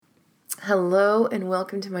Hello and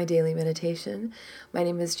welcome to my daily meditation. My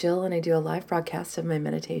name is Jill and I do a live broadcast of my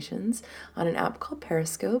meditations on an app called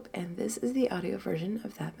Periscope, and this is the audio version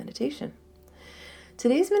of that meditation.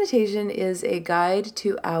 Today's meditation is a guide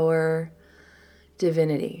to our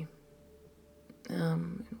divinity.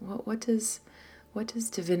 What does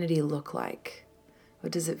divinity look like?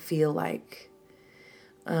 What does it feel like?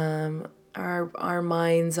 Our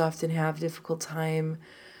minds often have a difficult time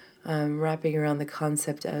wrapping around the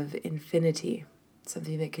concept of infinity,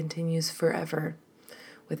 something that continues forever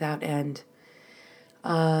without end.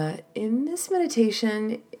 In this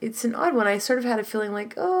meditation, it's an odd one. I sort of had a feeling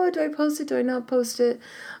like, oh, do I post it? Do I not post it?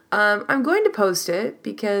 I'm going to post it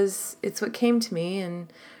because it's what came to me,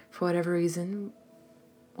 and for whatever reason,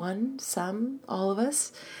 all of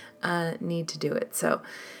us need to do it. So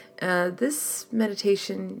this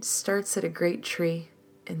meditation starts at a great tree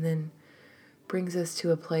and then brings us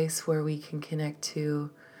to a place where we can connect to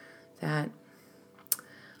that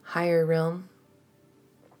higher realm.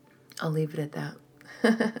 I'll leave it at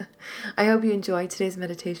that. I hope you enjoy today's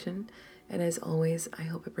meditation, and as always, I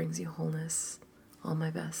hope it brings you wholeness. All my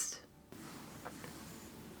best.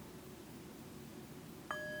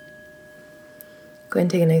 Go ahead and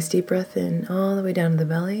take a nice deep breath in all the way down to the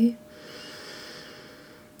belly,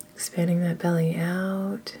 expanding that belly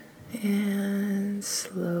out, and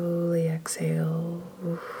slowly exhale.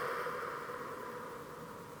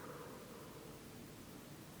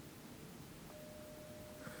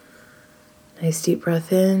 Nice deep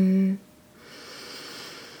breath in,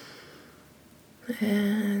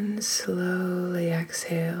 and slowly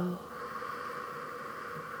exhale.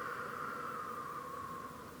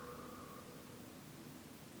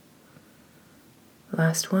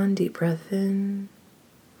 Last one, deep breath in,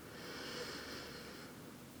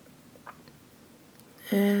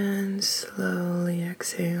 and slowly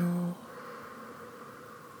exhale.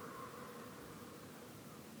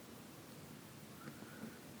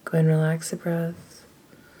 Go ahead and relax the breath,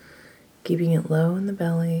 keeping it low in the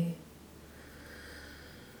belly.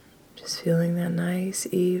 Just feeling that nice,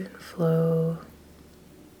 even flow.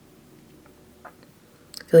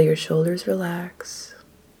 Feel your shoulders relax.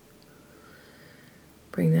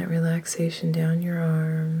 Bring that relaxation down your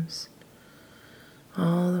arms,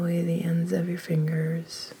 all the way to the ends of your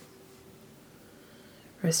fingers.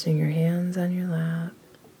 Resting your hands on your lap.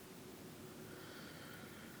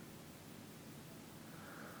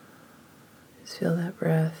 Just feel that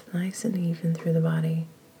breath nice and even through the body.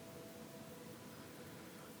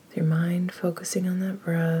 With your mind focusing on that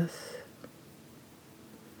breath,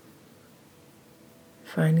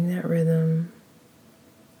 finding that rhythm,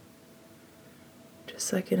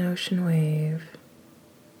 just like an ocean wave.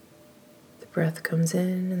 The breath comes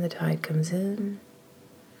in and the tide comes in.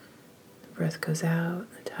 The breath goes out,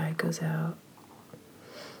 the tide goes out.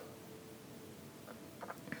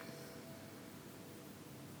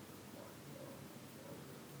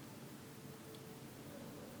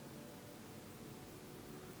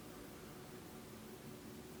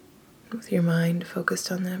 With your mind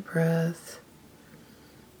focused on that breath,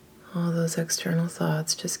 all those external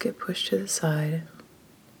thoughts just get pushed to the side.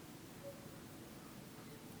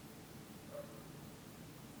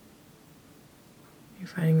 You're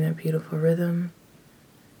finding that beautiful rhythm,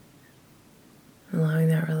 allowing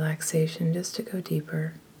that relaxation just to go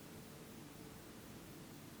deeper.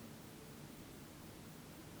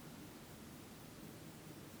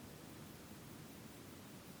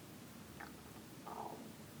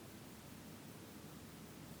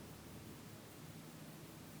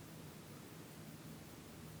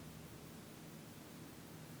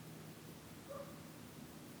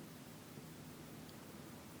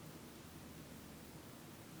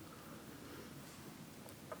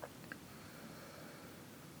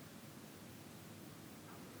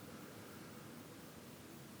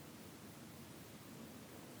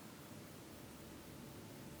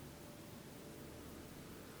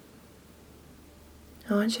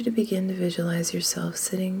 I want you to begin to visualize yourself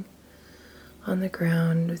sitting on the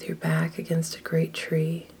ground with your back against a great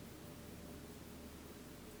tree.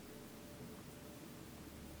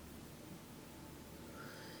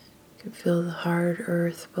 You can feel the hard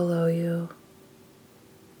earth below you,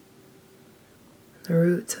 the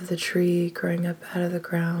roots of the tree growing up out of the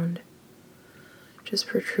ground, just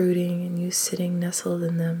protruding, and you sitting nestled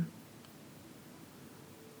in them.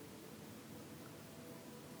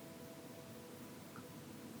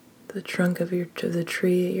 The trunk of the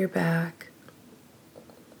tree at your back.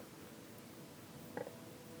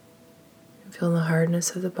 Feel the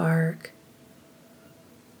hardness of the bark.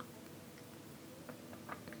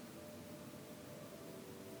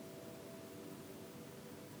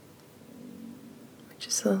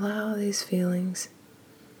 Just allow these feelings,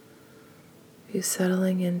 you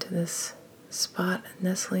settling into this spot,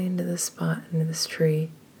 nestling into this spot, into this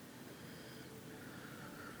tree.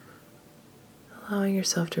 Allowing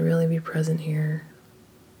yourself to really be present here.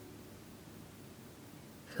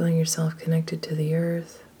 Feeling yourself connected to the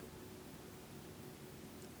earth.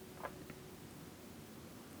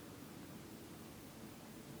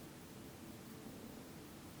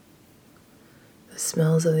 The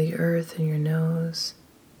smells of the earth in your nose.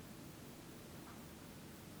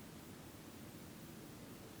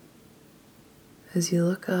 As you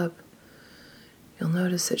look up, you'll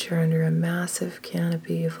notice that you're under a massive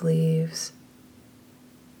canopy of leaves.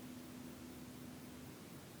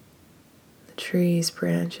 The tree's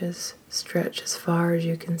branches stretch as far as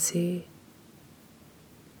you can see.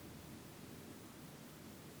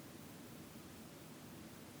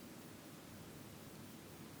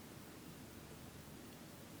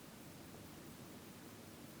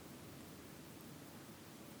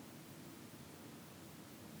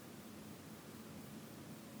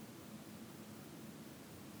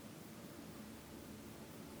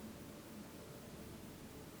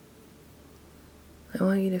 I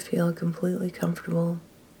want you to feel completely comfortable,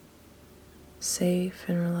 safe,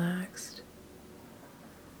 and relaxed.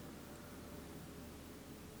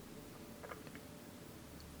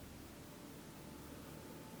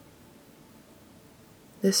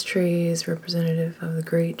 This tree is representative of the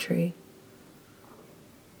great tree,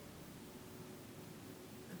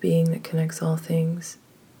 the being that connects all things,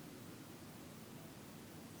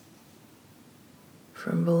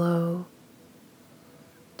 from below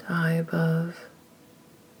to high above,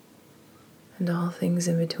 and all things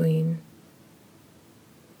in between.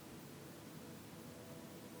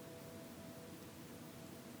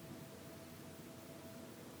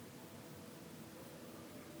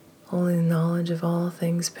 Holding the knowledge of all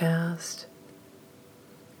things past.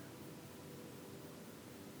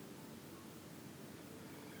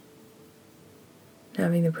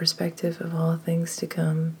 Having the perspective of all things to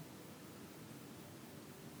come.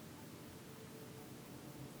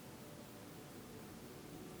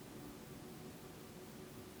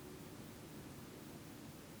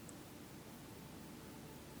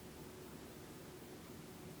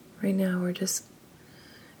 Right now we're just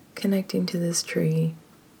connecting to this tree,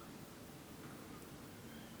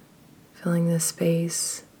 filling this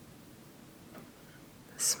space,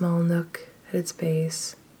 the small nook at its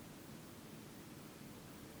base.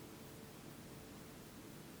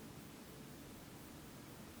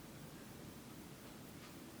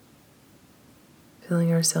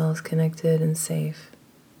 Feeling ourselves connected and safe.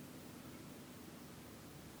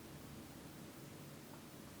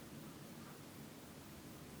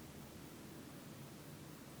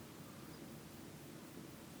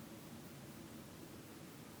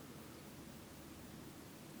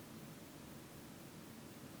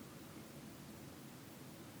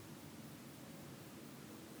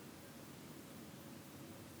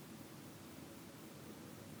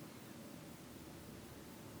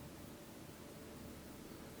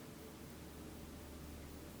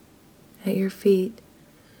 At your feet,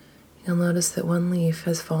 you'll notice that one leaf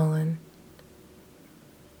has fallen.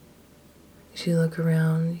 As you look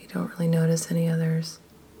around, you don't really notice any others,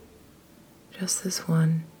 just this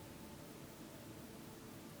one.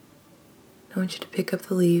 I want you to pick up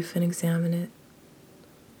the leaf and examine it.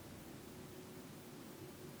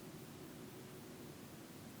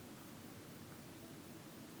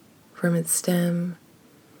 From its stem,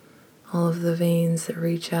 all of the veins that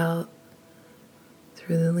reach out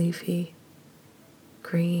through the leafy,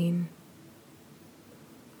 green,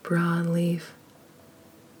 broad leaf.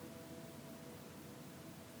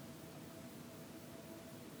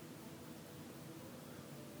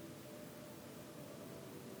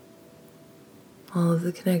 All of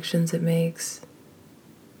the connections it makes.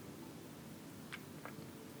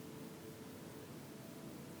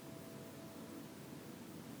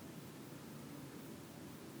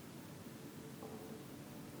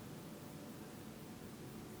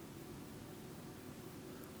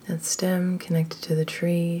 That stem connected to the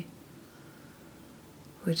tree,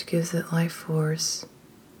 which gives it life force.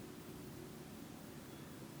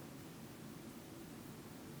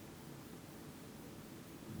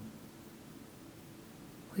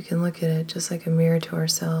 We can look at it just like a mirror to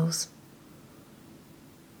ourselves.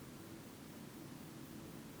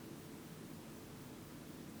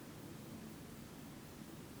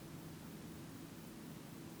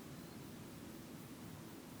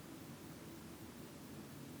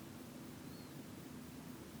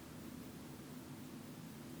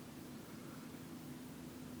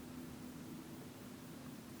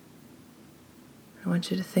 I want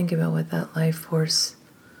you to think about what that life force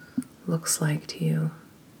looks like to you,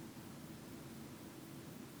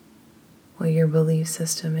 what your belief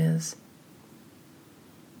system is,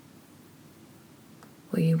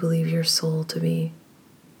 what you believe your soul to be.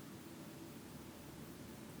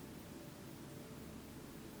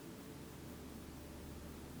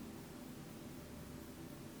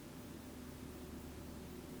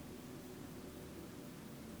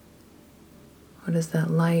 What does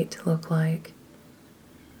that light look like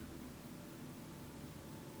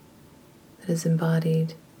that is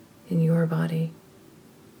embodied in your body?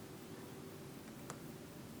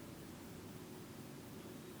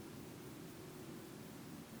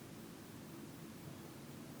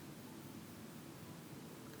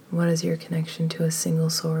 What is your connection to a single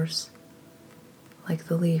source, like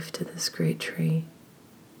the leaf to this great tree?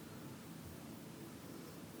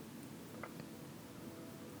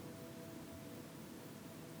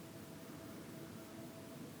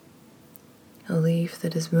 A leaf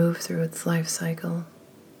that has moved through its life cycle,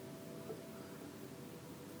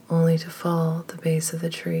 only to fall at the base of the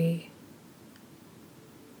tree,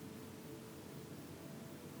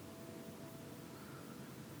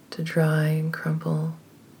 to dry and crumple,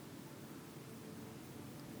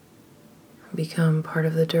 and become part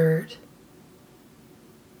of the dirt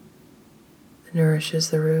that nourishes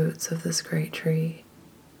the roots of this great tree,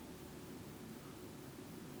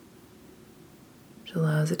 which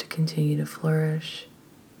allows it to continue to flourish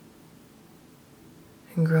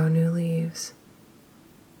and grow new leaves.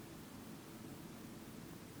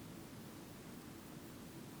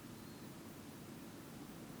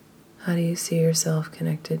 How do you see yourself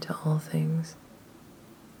connected to all things?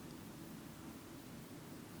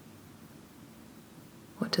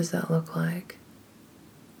 What does that look like?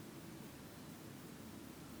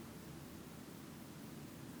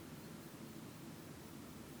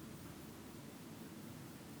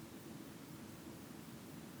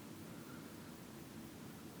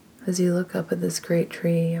 As you look up at this great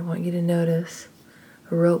tree, I want you to notice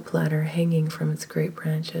a rope ladder hanging from its great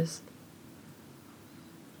branches,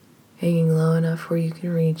 hanging low enough where you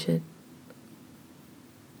can reach it.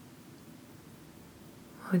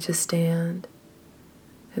 I want you to stand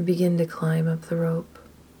and begin to climb up the rope,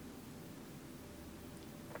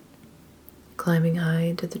 climbing high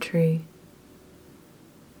into the tree.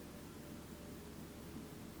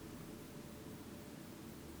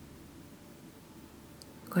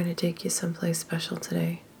 I'm going to take you someplace special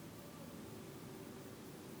today.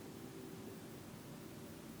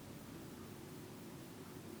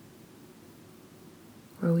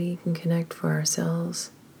 Where we can connect for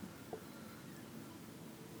ourselves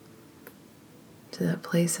to that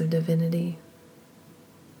place of divinity.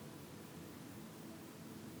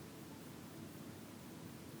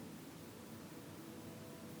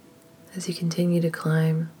 As you continue to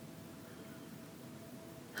climb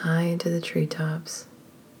high into the treetops,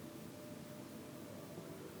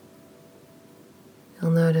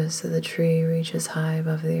 you'll notice that the tree reaches high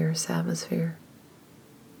above the Earth's atmosphere.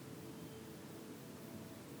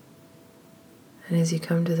 And as you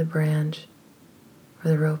come to the branch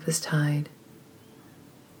where the rope is tied,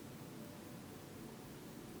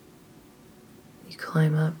 you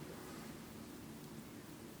climb up.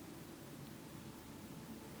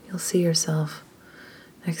 You'll see yourself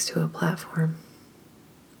next to a platform,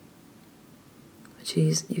 which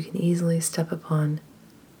you can easily step upon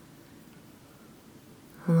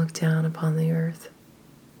and look down upon the earth.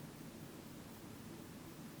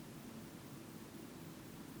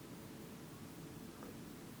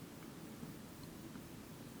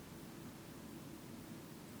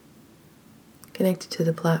 Connected to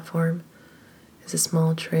the platform is a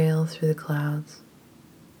small trail through the clouds.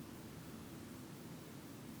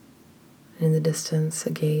 In the distance, a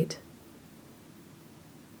gate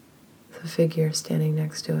with a figure standing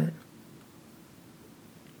next to it.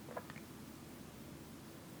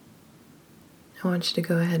 I want you to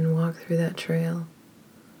go ahead and walk through that trail,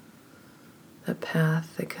 that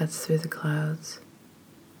path that cuts through the clouds,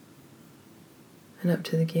 and up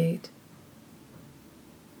to the gate.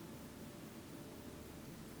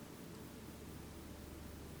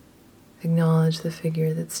 Acknowledge the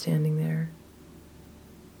figure that's standing there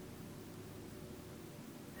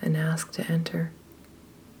and ask to enter.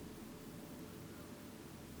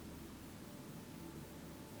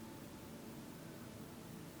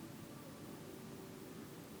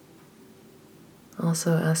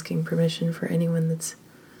 Also asking permission for anyone that's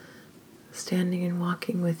standing and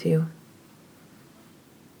walking with you.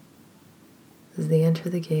 As they enter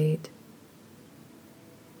the gate,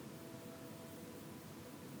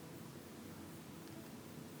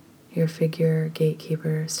 your figure,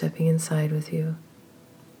 gatekeeper, stepping inside with you,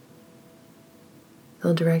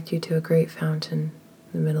 They'll direct you to a great fountain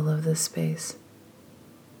in the middle of this space.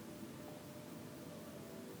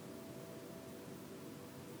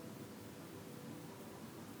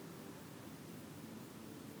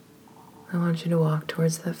 I want you to walk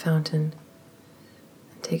towards that fountain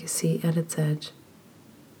and take a seat at its edge.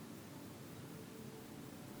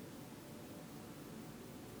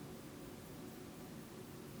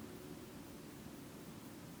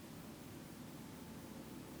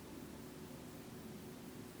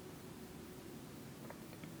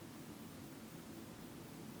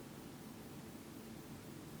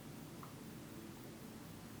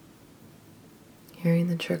 Hearing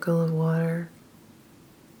the trickle of water,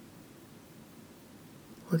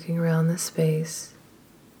 looking around the space.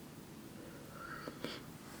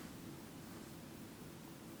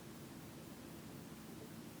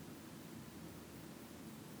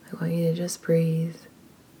 I want you to just breathe.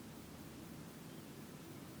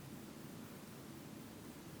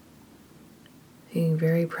 Being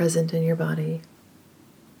very present in your body.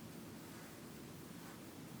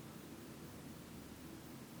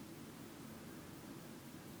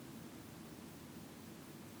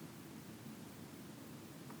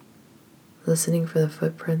 Listening for the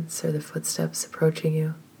footprints or the footsteps approaching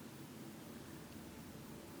you.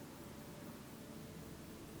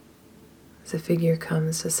 As a figure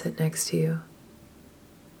comes to sit next to you.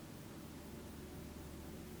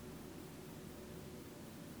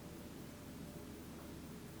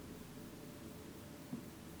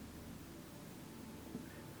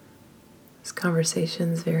 This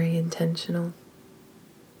conversation is very intentional.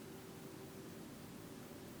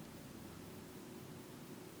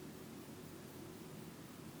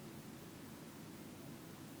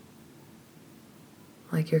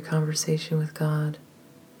 Like your conversation with God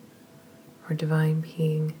or divine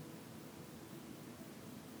being,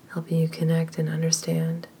 helping you connect and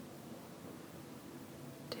understand,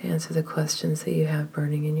 to answer the questions that you have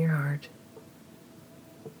burning in your heart,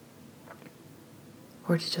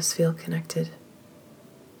 or to just feel connected.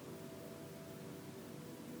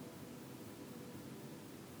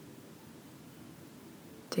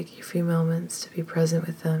 Take a few moments to be present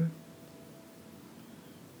with them.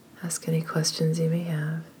 Ask any questions you may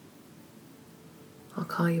have. I'll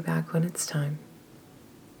call you back when it's time.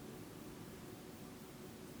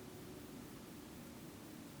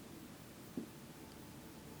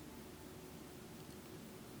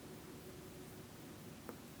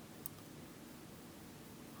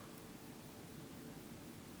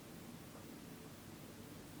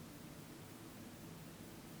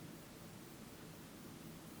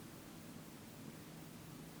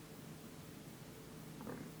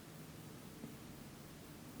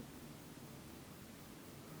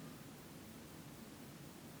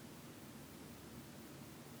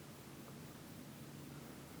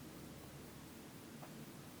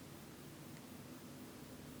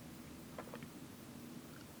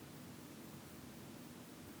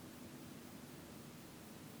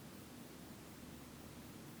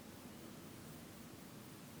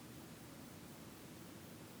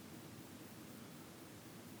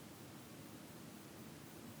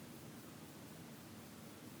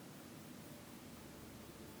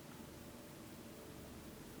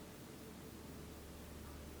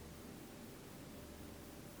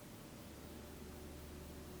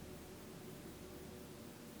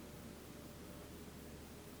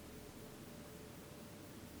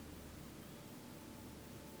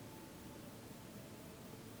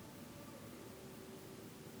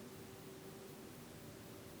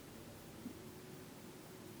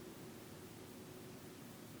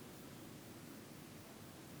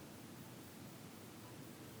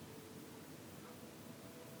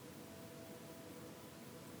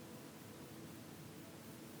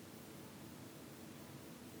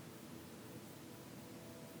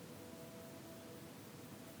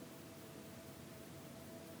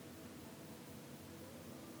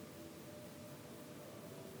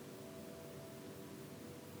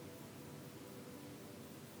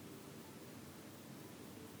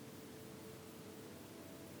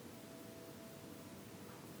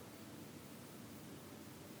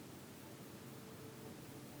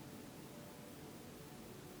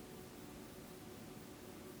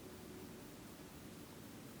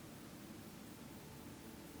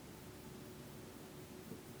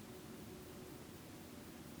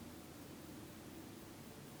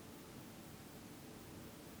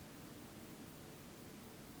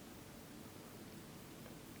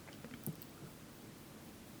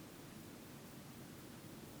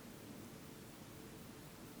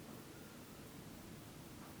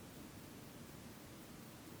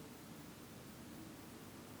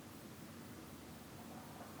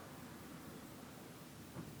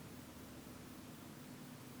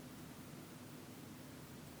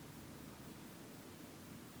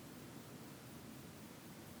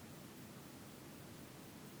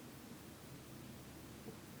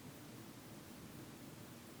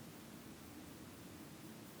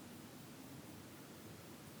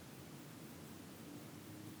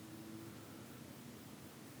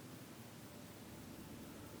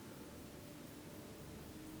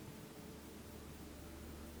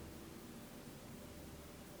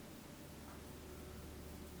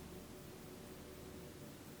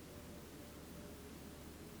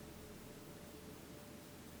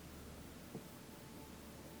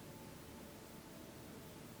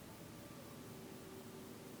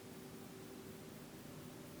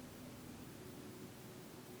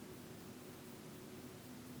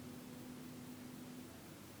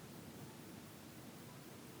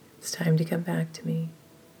 It's time to come back to me.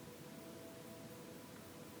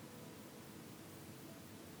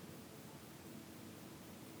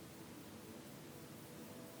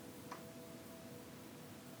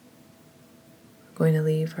 We're going to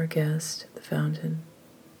leave our guest at the fountain,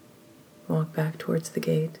 walk back towards the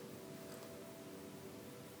gate.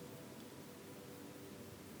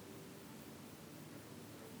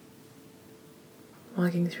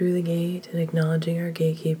 Walking through the gate and acknowledging our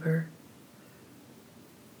gatekeeper.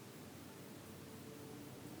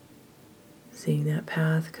 Seeing that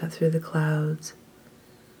path cut through the clouds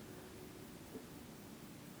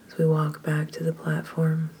as we walk back to the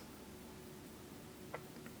platform.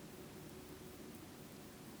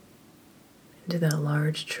 Into that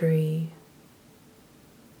large tree,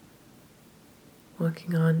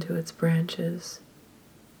 walking onto its branches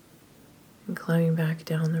and climbing back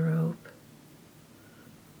down the rope.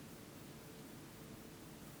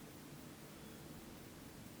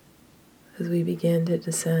 As we begin to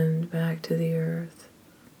descend back to the earth,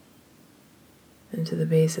 into the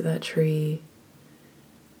base of that tree,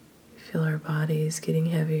 we feel our bodies getting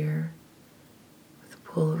heavier with the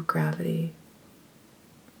pull of gravity.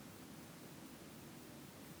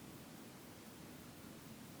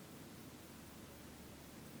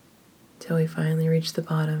 Till we finally reach the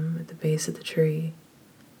bottom at the base of the tree.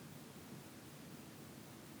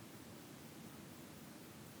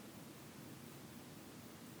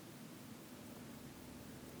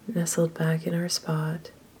 Nestled back in our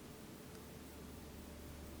spot.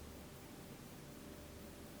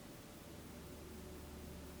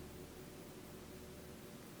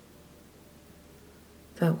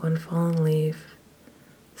 That one fallen leaf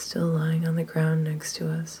still lying on the ground next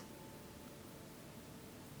to us.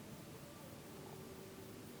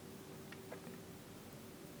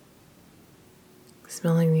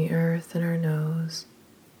 Smelling the earth in our nose.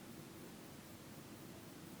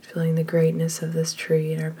 Feeling the greatness of this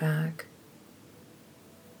tree in our back.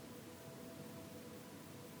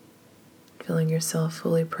 Feeling yourself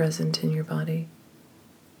fully present in your body.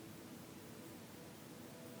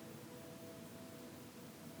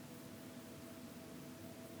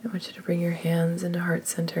 I want you to bring your hands into heart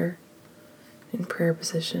center in prayer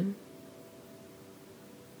position.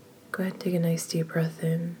 Go ahead and take a nice deep breath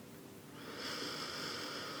in.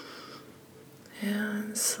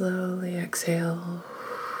 And slowly exhale.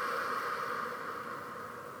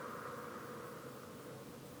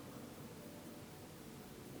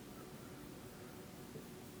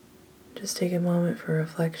 Just take a moment for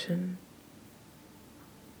reflection.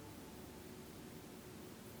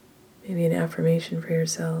 Maybe an affirmation for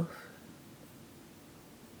yourself.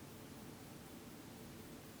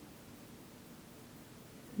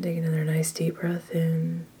 Take another nice deep breath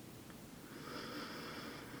in.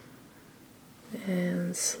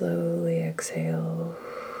 And slowly exhale.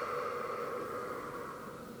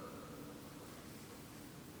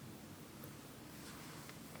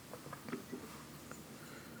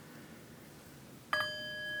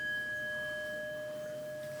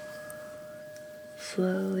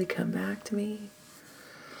 Slowly come back to me.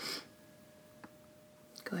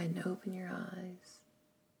 Go ahead and open your eyes.